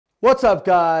What's up,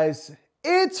 guys?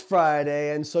 It's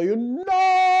Friday, and so you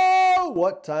know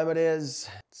what time it is.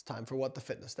 It's time for What the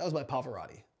Fitness. That was my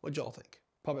Pavarotti. What'd y'all think?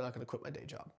 Probably not going to quit my day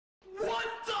job. What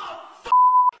the f***?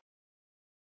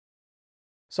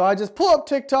 So I just pull up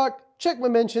TikTok, check my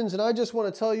mentions, and I just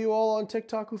want to tell you all on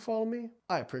TikTok who follow me,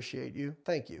 I appreciate you.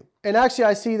 Thank you. And actually,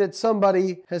 I see that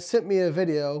somebody has sent me a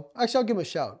video. Actually, I'll give him a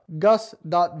shout.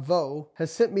 Gus.vo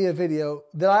has sent me a video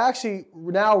that I actually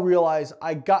now realize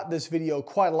I got this video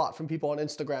quite a lot from people on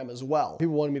Instagram as well.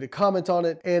 People wanted me to comment on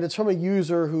it, and it's from a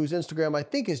user whose Instagram I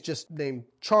think is just named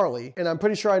Charlie. And I'm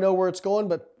pretty sure I know where it's going,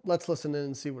 but let's listen in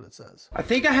and see what it says. I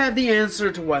think I have the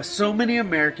answer to why so many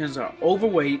Americans are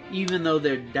overweight even though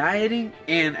they're dieting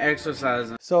and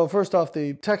exercising. So first off,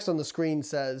 the text on the screen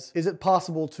says, is it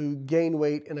possible to gain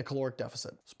weight in a caloric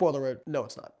deficit? Spoiler alert, no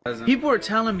it's not. People are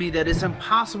telling me that it's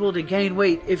impossible to gain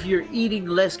weight if you're eating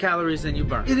less calories than you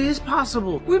burn. It is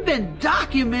possible. We've been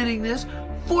documenting this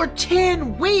for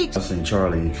 10 weeks. I think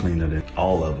Charlie cleaned it,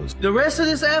 all of us. The rest of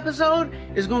this episode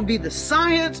is going to be the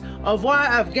science of why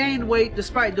I've gained weight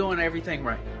despite doing everything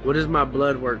right. What does my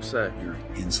blood work say? You're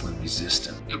insulin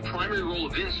resistant. The primary role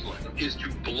of insulin is to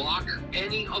block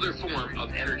any other form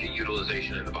of energy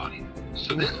utilization in the body.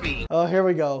 So this means... Oh, here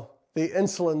we go. The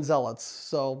insulin zealots.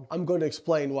 So I'm going to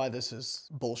explain why this is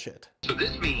bullshit. So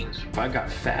this means if I've got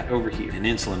fat over here and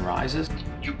insulin rises,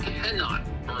 you cannot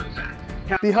burn fat.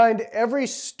 Behind every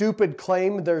stupid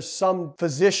claim, there's some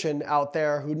physician out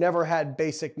there who never had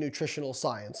basic nutritional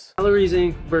science. Calories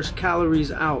in versus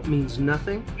calories out means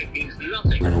nothing. It means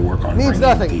nothing. We're gonna work on Means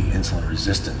bringing nothing. the insulin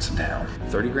resistance down.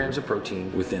 30 grams of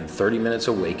protein within 30 minutes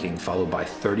of waking, followed by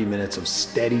 30 minutes of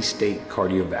steady state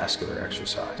cardiovascular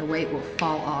exercise. The weight will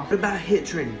fall off. What about HIIT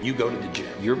training? You go to the gym,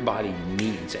 your body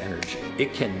needs energy.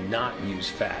 It cannot use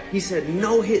fat. He said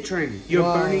no HIIT training. You're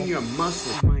Wow. burning your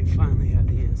muscle. I might finally have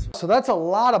the answer. So that's a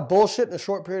lot of bullshit in a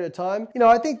short period of time. You know,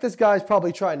 I think this guy's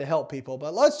probably trying to help people,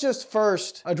 but let's just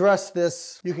first address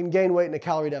this. You can gain weight in a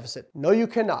calorie deficit. No, you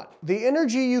cannot. The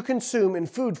energy you consume in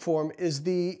food form is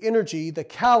the energy, the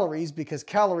calories, because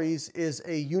calories is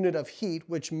a unit of heat,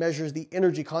 which measures the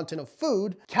energy content of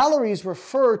food. Calories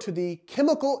refer to the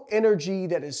chemical energy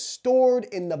that is stored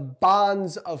in the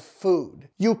bonds of food.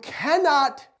 You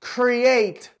cannot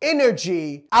create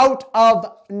energy out of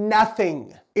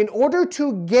nothing. In order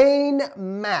to gain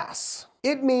mass,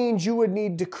 it means you would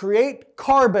need to create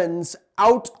carbons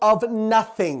out of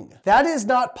nothing. That is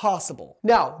not possible.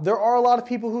 Now, there are a lot of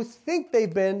people who think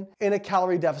they've been in a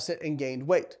calorie deficit and gained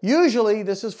weight. Usually,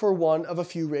 this is for one of a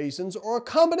few reasons or a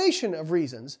combination of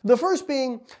reasons. The first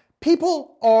being,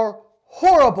 people are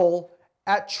horrible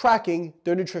at tracking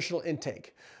their nutritional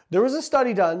intake. There was a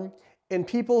study done in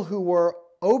people who were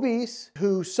obese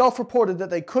who self-reported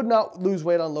that they could not lose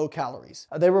weight on low calories.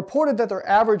 They reported that their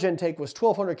average intake was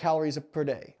 1,200 calories per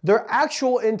day. Their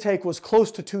actual intake was close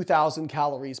to 2,000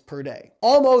 calories per day.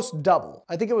 Almost double.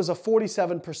 I think it was a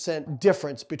 47%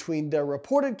 difference between their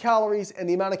reported calories and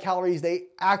the amount of calories they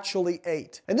actually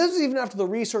ate. And this is even after the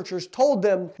researchers told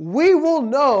them, we will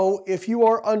know if you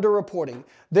are underreporting.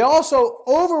 They also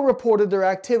overreported their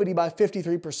activity by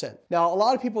 53%. Now, a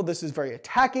lot of people, this is very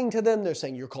attacking to them. They're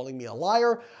saying, you're calling me a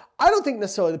liar. I don't think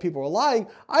necessarily that people are lying.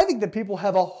 I think that people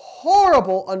have a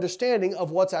horrible understanding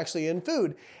of what's actually in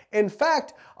food. In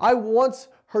fact, I once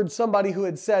heard somebody who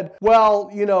had said,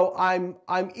 well, you know,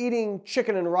 I'm eating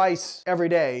chicken and rice every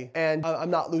day and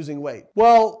I'm not losing weight.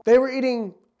 Well, they were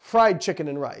eating fried chicken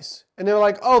and rice. And they're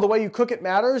like, oh, the way you cook it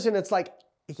matters. And it's like,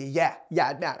 yeah,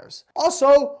 it matters.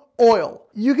 Also, oil.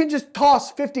 You can just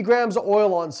toss 50 grams of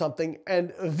oil on something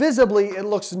and visibly it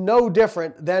looks no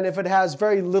different than if it has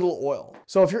very little oil.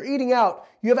 So if you're eating out,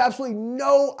 you have absolutely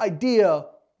no idea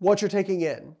what you're taking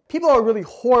in. People are really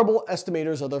horrible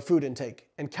estimators of their food intake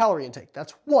and calorie intake.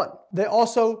 That's one. They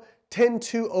also tend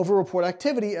to overreport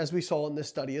activity, as we saw in this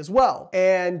study as well.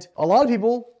 And a lot of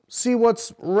people see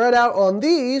what's read out on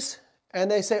these and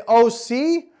they say, oh,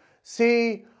 see,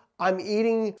 I'm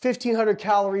eating 1,500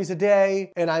 calories a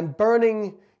day and I'm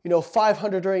burning,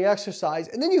 500 during exercise.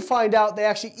 And then you find out they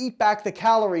actually eat back the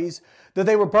calories that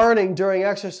they were burning during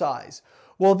exercise.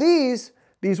 Well, these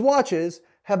watches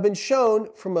have been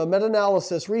shown from a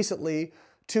meta-analysis recently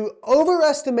to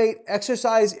overestimate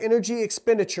exercise energy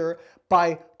expenditure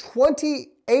by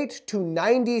 28 to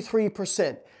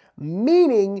 93%,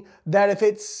 meaning that if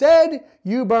it said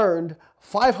you burned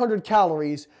 500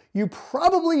 calories, you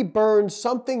probably burned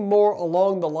something more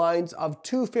along the lines of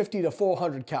 250 to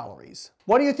 400 calories.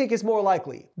 What do you think is more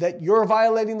likely? That you're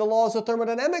violating the laws of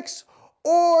thermodynamics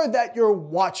or that your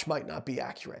watch might not be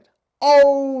accurate?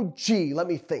 Oh, gee, let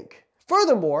me think.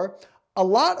 Furthermore, a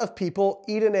lot of people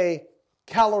eat in a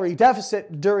calorie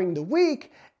deficit during the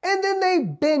week and then they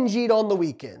binge eat on the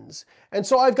weekends. And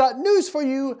so I've got news for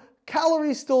you,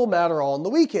 calories still matter on the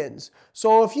weekends.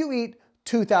 So if you eat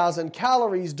 2,000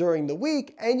 calories during the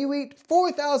week and you eat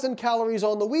 4,000 calories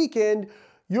on the weekend,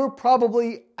 you're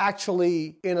probably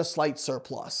actually in a slight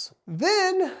surplus.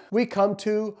 Then we come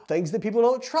to things that people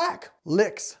don't track.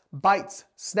 Licks, bites,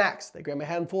 snacks. They grab a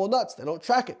handful of nuts, they don't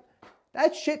track it.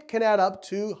 That shit can add up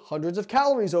to hundreds of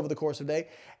calories over the course of the day,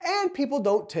 and people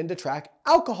don't tend to track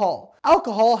alcohol.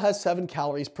 Alcohol has 7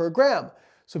 calories per gram.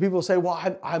 So people say, well,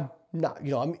 I'm not,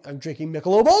 I'm drinking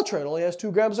Michelob Ultra, it only has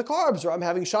 2 grams of carbs, or I'm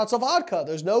having shots of vodka,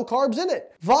 there's no carbs in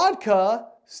it. Vodka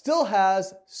still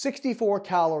has 64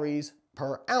 calories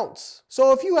per ounce.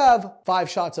 So if you have 5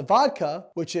 shots of vodka,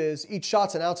 which is each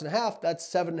shot's 1.5 ounces,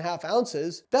 that's 7.5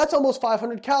 ounces, that's almost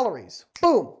 500 calories.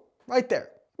 Boom, right there.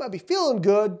 You might be feeling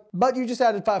good, but you just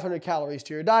added 500 calories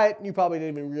to your diet and you probably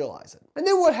didn't even realize it. And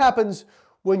then what happens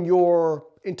when you're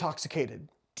intoxicated?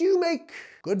 Do you make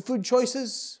good food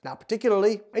choices? Not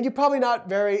particularly. And you're probably not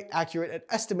very accurate at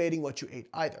estimating what you ate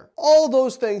either. All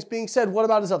those things being said, what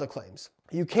about his other claims?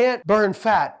 You can't burn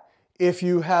fat if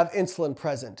you have insulin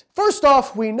present. First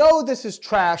off, we know this is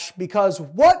trash because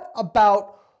what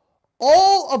about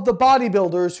all of the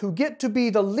bodybuilders who get to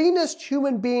be the leanest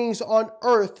human beings on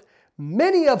earth,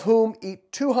 many of whom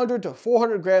eat 200 to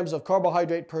 400 grams of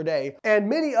carbohydrate per day, and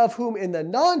many of whom in the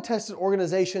non-tested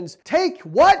organizations take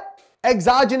what?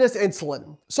 Exogenous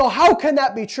insulin. So how can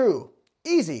that be true?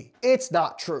 Easy, it's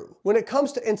not true. When it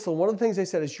comes to insulin, one of the things they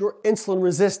said is you're insulin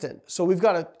resistant. So we've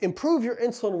got to improve your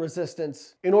insulin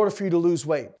resistance in order for you to lose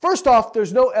weight. First off,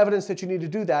 there's no evidence that you need to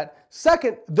do that.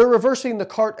 Second, they're reversing the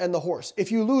cart and the horse.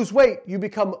 If you lose weight, you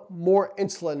become more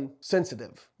insulin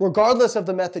sensitive, regardless of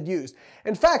the method used.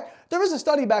 In fact, there was a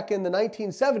study back in the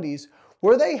 1970s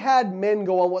where they had men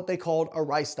go on what they called a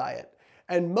rice diet.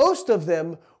 And most of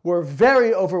them were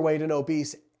very overweight and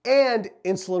obese and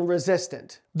insulin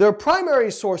resistant. Their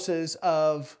primary sources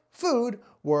of food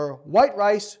were white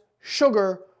rice,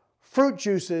 sugar, fruit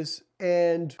juices,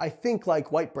 and I think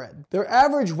like white bread. Their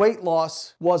average weight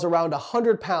loss was around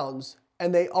 100 pounds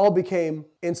and they all became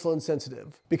insulin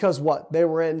sensitive. Because what? They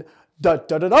were in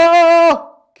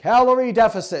calorie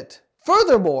deficit.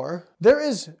 Furthermore, there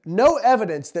is no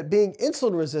evidence that being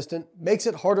insulin resistant makes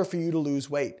it harder for you to lose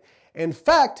weight. In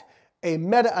fact, a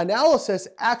meta-analysis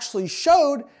actually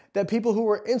showed that people who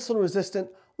were insulin resistant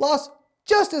lost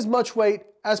just as much weight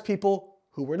as people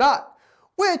who were not.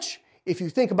 Which, if you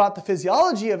think about the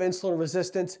physiology of insulin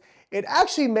resistance, it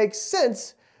actually makes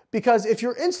sense because if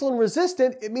you're insulin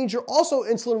resistant, it means you're also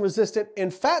insulin resistant in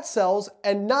fat cells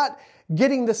and not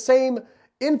getting the same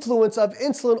influence of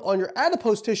insulin on your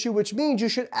adipose tissue, which means you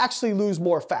should actually lose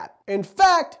more fat. In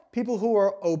fact, people who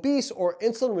are obese or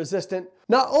insulin resistant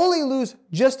not only lose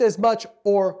just as much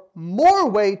or more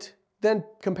weight than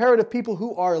comparative people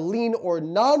who are lean or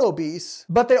non-obese,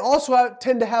 but they also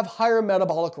tend to have higher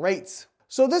metabolic rates.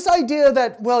 So this idea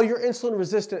that, well, you're insulin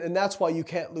resistant and that's why you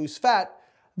can't lose fat,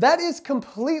 that is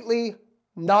completely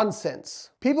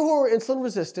nonsense. People who are insulin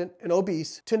resistant and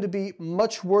obese tend to be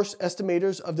much worse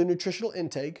estimators of their nutritional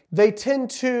intake. They tend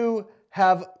to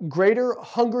have greater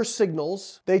hunger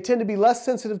signals. They tend to be less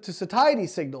sensitive to satiety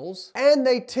signals, and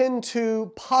they tend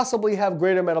to possibly have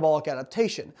greater metabolic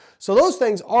adaptation. So those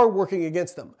things are working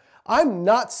against them. I'm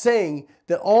not saying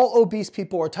that all obese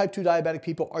people or type 2 diabetic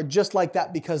people are just like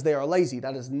that because they are lazy.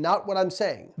 That is not what I'm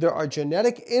saying. There are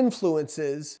genetic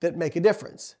influences that make a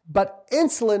difference, but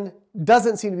insulin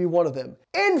doesn't seem to be one of them.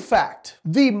 In fact,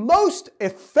 the most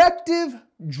effective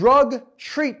drug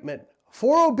treatment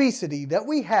for obesity that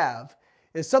we have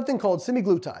is something called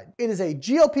semaglutide. It is a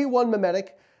GLP-1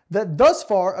 mimetic that thus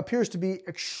far appears to be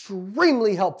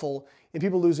extremely helpful in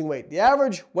people losing weight. The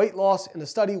average weight loss in the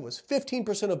study was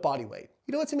 15% of body weight.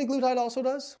 You know what semaglutide also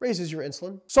does? Raises your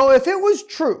insulin. So if it was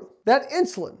true that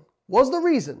insulin was the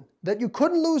reason that you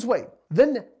couldn't lose weight,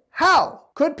 then how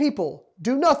could people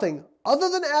do nothing other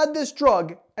than add this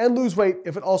drug and lose weight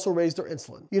if it also raised their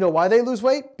insulin? You know why they lose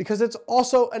weight? Because it's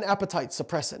also an appetite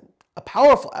suppressant, a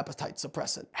powerful appetite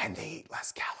suppressant, and they eat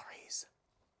less calories.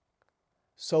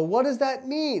 So what does that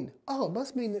mean? Oh, it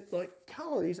must mean that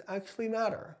calories actually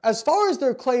matter. As far as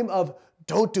their claim of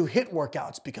don't do HIIT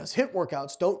workouts because HIIT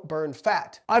workouts don't burn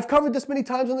fat. I've covered this many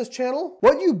times on this channel.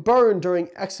 What you burn during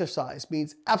exercise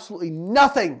means absolutely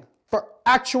nothing for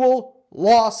actual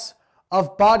loss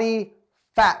of body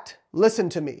fat. Listen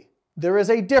to me. There is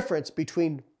a difference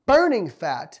between burning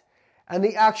fat and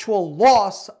the actual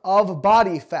loss of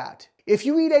body fat. If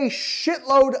you eat a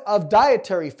shitload of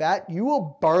dietary fat, you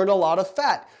will burn a lot of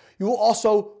fat. You will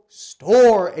also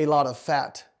store a lot of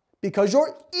fat because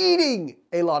you're eating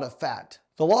a lot of fat.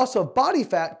 The loss of body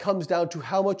fat comes down to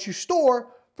how much you store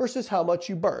versus how much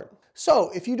you burn. So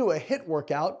if you do a HIIT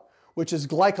workout, which is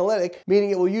glycolytic,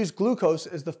 meaning it will use glucose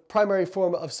as the primary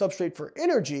form of substrate for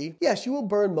energy, yes, you will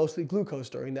burn mostly glucose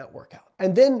during that workout.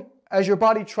 And then as your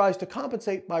body tries to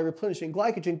compensate by replenishing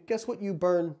glycogen, guess what you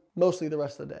burn mostly the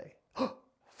rest of the day?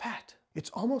 Fat. It's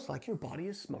almost like your body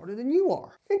is smarter than you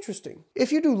are. Interesting.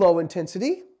 If you do low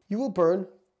intensity, you will burn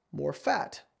more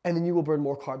fat, and then you will burn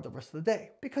more carb the rest of the day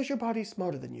because your body's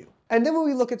smarter than you. And then when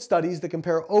we look at studies that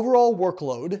compare overall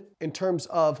workload in terms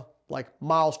of like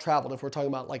miles traveled, if we're talking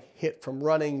about like HIIT from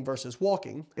running versus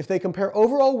walking, if they compare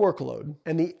overall workload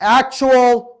and the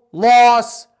actual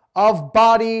loss of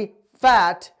body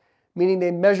fat, meaning they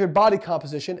measured body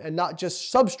composition and not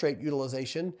just substrate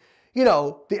utilization, you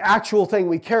know, the actual thing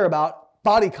we care about,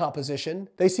 body composition,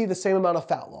 they see the same amount of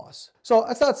fat loss. So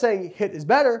that's not saying HIIT is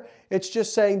better, it's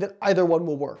just saying that either one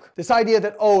will work. This idea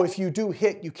that, oh, if you do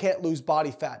HIIT, you can't lose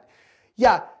body fat.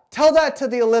 Yeah, tell that to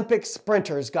the Olympic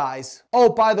sprinters, guys. Oh,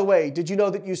 by the way, did you know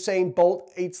that Usain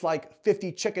Bolt eats like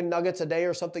 50 chicken nuggets a day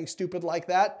or something stupid like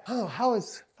that? Oh, how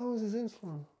is his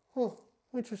insulin? Oh,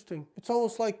 interesting. It's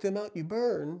almost like the amount you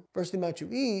burn versus the amount you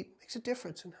eat makes a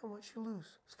difference in how much you lose.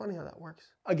 It's funny how that works.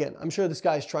 Again, I'm sure this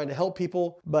guy's trying to help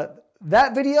people, but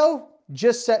that video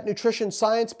just set nutrition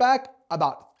science back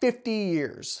about 50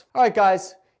 years. All right,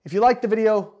 guys, if you liked the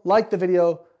video, like the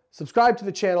video, subscribe to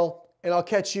the channel, and I'll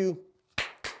catch you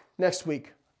next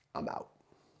week. I'm out.